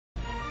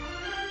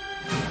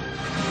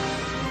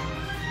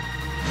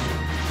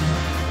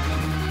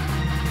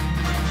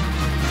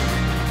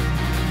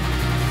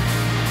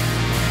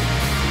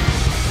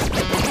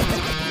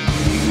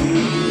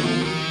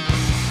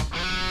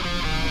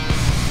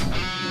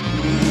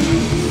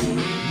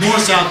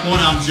morning, Southpointe.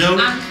 I'm Joe.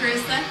 I'm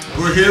Carissa.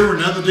 We're here with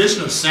another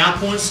edition of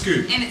Southpointe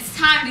Scoop. And it's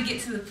time to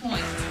get to the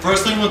point.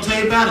 First thing we'll tell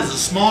you about is a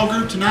small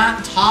group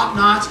tonight, top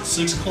notch at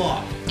 6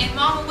 o'clock. And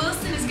Mama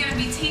Wilson is going to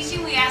be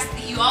teaching. We ask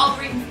that you all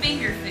bring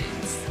finger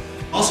foods.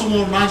 Also want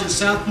to remind you at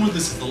Southpointe,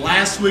 this is the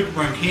last week to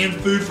bring canned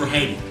food for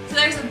Haiti. So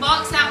there's a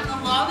box out in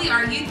the lobby.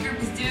 Our youth group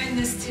is doing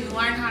this to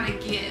learn how to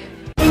give.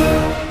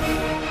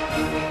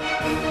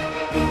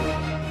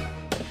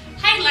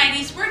 Hey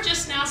ladies, we're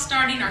just now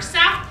starting our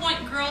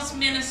Southpointe Girls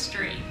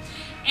Ministry.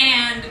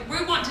 And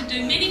we want to do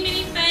many,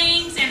 many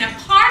things, and a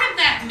part of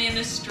that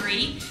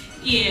ministry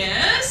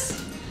is...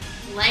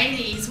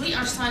 Ladies, we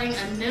are starting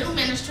a new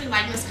ministry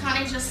like Miss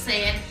Connie just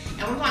said,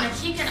 and we're going to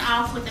kick it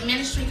off with a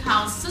ministry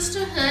called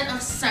Sisterhood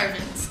of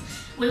Servants.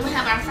 We will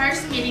have our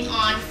first meeting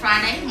on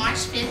Friday, March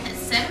 5th at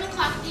 7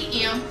 o'clock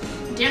p.m.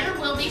 Dinner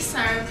will be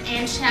served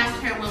and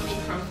childcare will be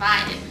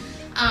provided.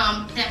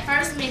 That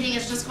first meeting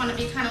is just going to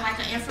be kind of like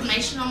an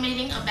informational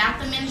meeting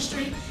about the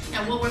ministry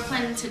and what we're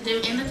planning to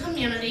do in the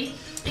community.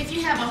 If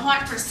you have a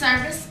heart for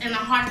service and a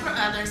heart for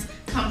others,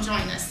 come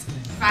join us.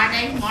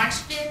 Friday, March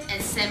 5th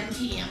at 7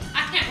 p.m.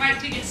 I can't wait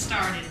to get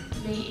started.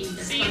 Me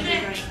either. See you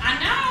there. I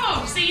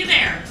know. See you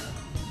there.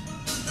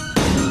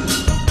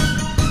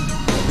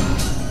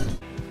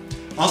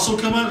 Also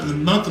coming up in the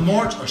month of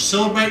March, our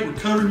Celebrate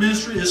Recovery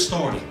Ministry is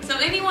starting. So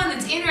anyone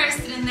that's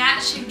interested in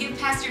that should give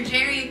Pastor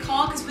Jerry a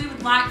call because we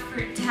would like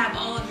to have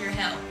all of your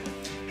help.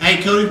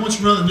 Hey Cody, why don't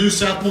you run the new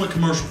Southpointe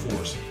commercial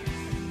for us?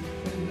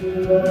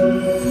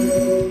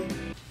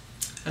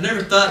 I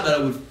never thought that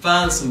I would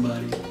find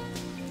somebody.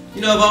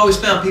 You know, I've always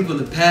found people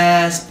in the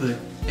past, but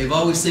they've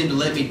always seemed to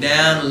let me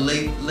down and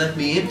left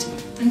me empty.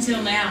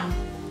 Until now.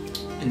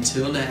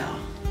 Until now.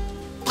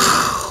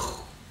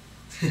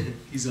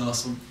 He's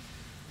awesome.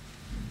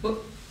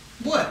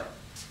 What?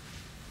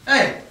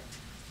 Hey,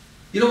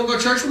 you don't want to go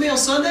to church with me on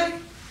Sunday?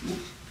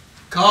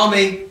 Call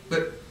me,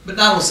 but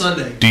not on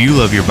Sunday. Do you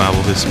love your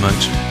Bible this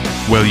much?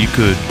 Well, you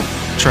could.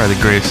 Try the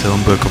greatest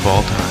selling book of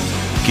all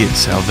time, Get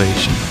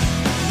Salvation.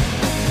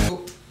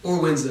 Or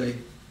Wednesday.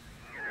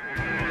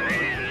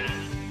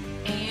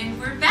 And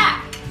we're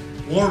back.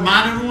 I want to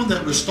remind everyone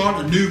that we're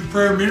starting a new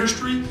prayer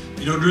ministry.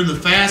 You know, during the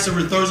fast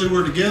every Thursday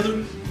we're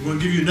together. We're going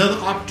to give you another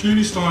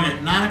opportunity starting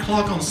at 9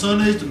 o'clock on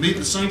Sundays to meet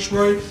the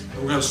sanctuary. And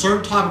we're going to have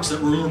certain topics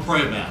that we're going to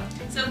pray about.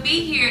 So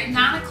be here at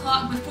 9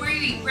 o'clock before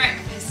you eat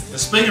breakfast. And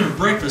speaking of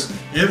breakfast,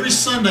 every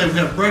Sunday we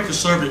have breakfast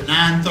served at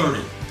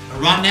 9:30.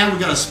 And right now we've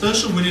got a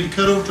special we need to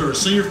cut over to our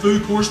senior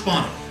food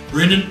correspondent,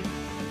 Brendan.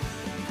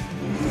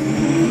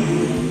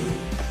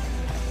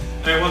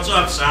 Hey, what's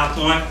up,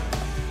 Southpointe?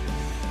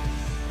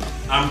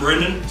 I'm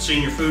Brendan,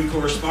 senior food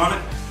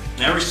correspondent.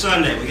 And every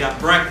Sunday we got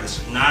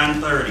breakfast at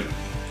 9:30.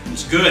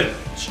 It's good,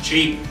 it's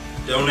cheap,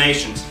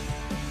 donations.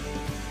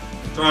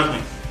 Trust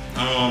me,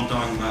 I know what I'm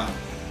talking about.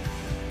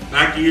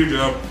 Back to you,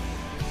 Joe.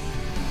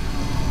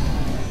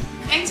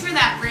 Thanks for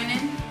that,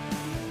 Brennan.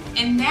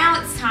 And now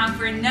it's time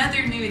for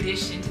another new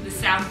addition to the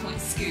Southpointe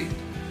Scoop.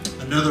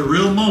 Another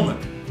real moment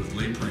with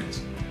Lee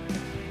Prince.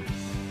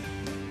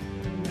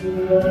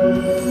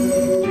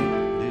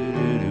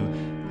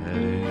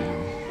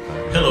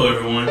 Hello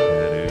everyone,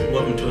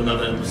 welcome to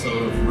another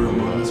episode of Real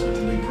Moments with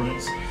Lee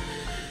Prince.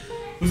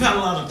 We've had a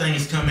lot of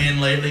things come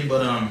in lately,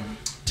 but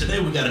today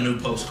we got a new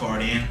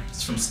postcard in.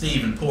 It's from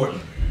Steve in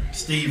Portland.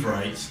 Steve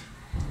writes,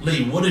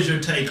 Lee, what is your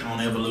take on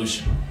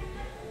evolution?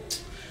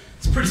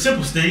 It's pretty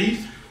simple,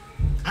 Steve.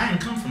 I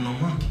didn't come from no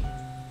monkey.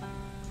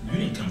 You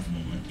didn't come from a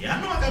monkey.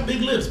 I know I got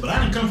big lips, but I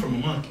didn't come from a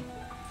monkey.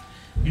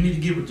 You need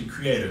to get with the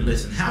creator.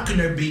 Listen, how can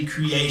there be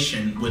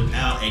creation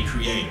without a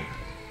creator?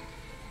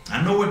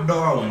 I know what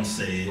Darwin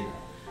said,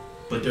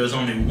 but there's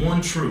only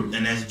one truth,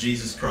 and that's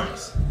Jesus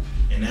Christ.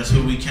 And that's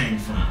who we came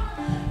from.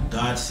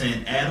 God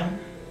sent Adam,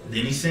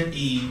 then he sent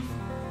Eve,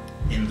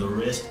 and the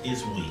rest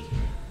is we.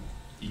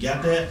 You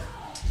got that?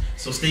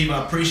 So Steve,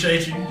 I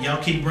appreciate you.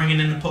 Y'all keep bringing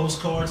in the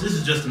postcards. This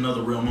is just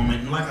another real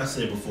moment. And like I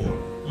said before,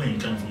 we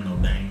ain't come from no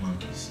dang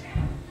monkeys.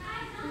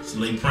 It's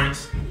Lee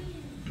Prince,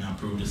 and I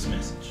approve this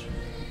message.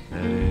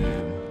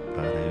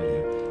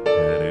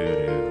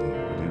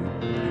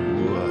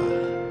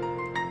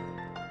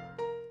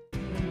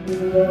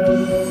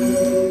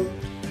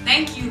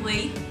 Thank you,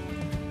 Lee.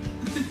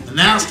 And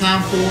now it's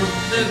time for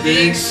The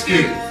Big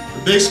Scoop.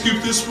 The Big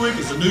Scoop this week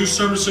is a new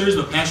sermon series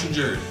by Pastor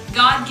Jerry.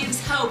 God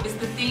Gives Hope is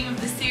the theme of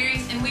the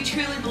series, and we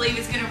truly believe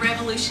it's going to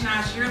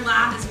revolutionize your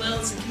life as well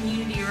as the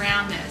community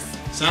around us.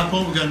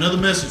 Southpointe, we got another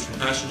message from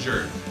Pastor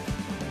Jerry.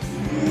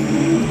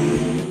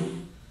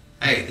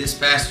 Hey, this is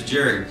Pastor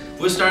Jerry.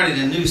 We're starting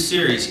a new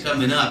series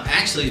coming up.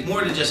 Actually, it's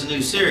more than just a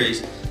new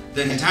series.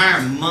 The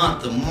entire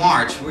month of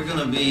March, we're going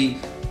to be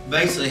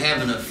basically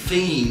having a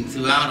theme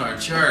throughout our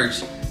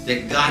church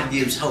that God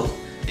gives hope.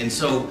 And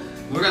so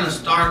we're going to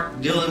start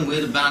dealing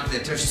with about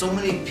that. There's so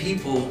many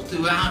people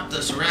throughout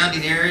the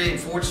surrounding area,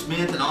 Fort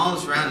Smith and all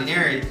the surrounding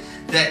area,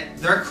 that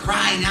they're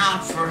crying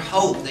out for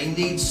hope. They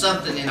need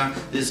something in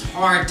this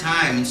hard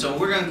time, and so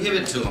we're going to give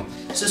it to them.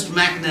 Sister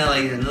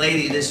McAnally, a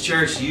lady of this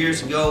church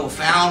years ago,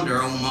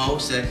 founder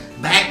almost, a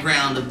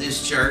background of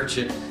this church,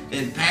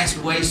 and passed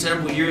away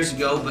several years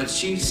ago, but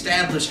she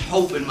established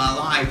hope in my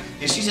life.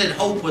 And she said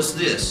hope was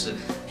this: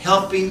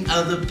 helping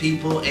other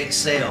people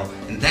excel.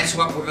 And that's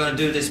what we're going to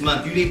do this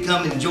month. You need to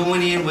come and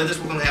join in with us.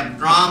 We're going to have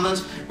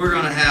dramas. We're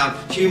going to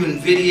have human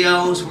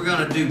videos. We're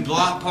going to do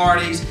block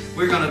parties.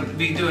 We're going to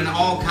be doing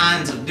all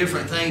kinds of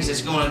different things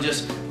that's going to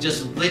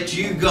just let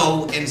you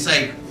go and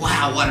say,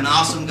 wow, what an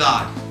awesome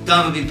God.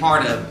 Come and be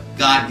part of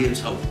God Gives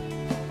Hope.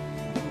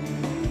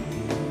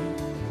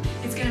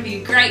 It's going to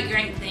be a great,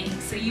 great thing,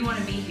 so you want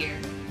to be here.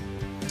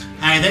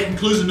 Hey, that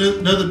concludes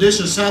another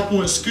edition of South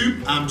Point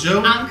Scoop. I'm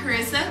Joe. I'm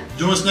Carissa.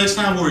 Join us next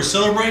time where we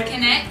celebrate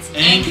Connect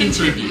and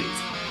contribute.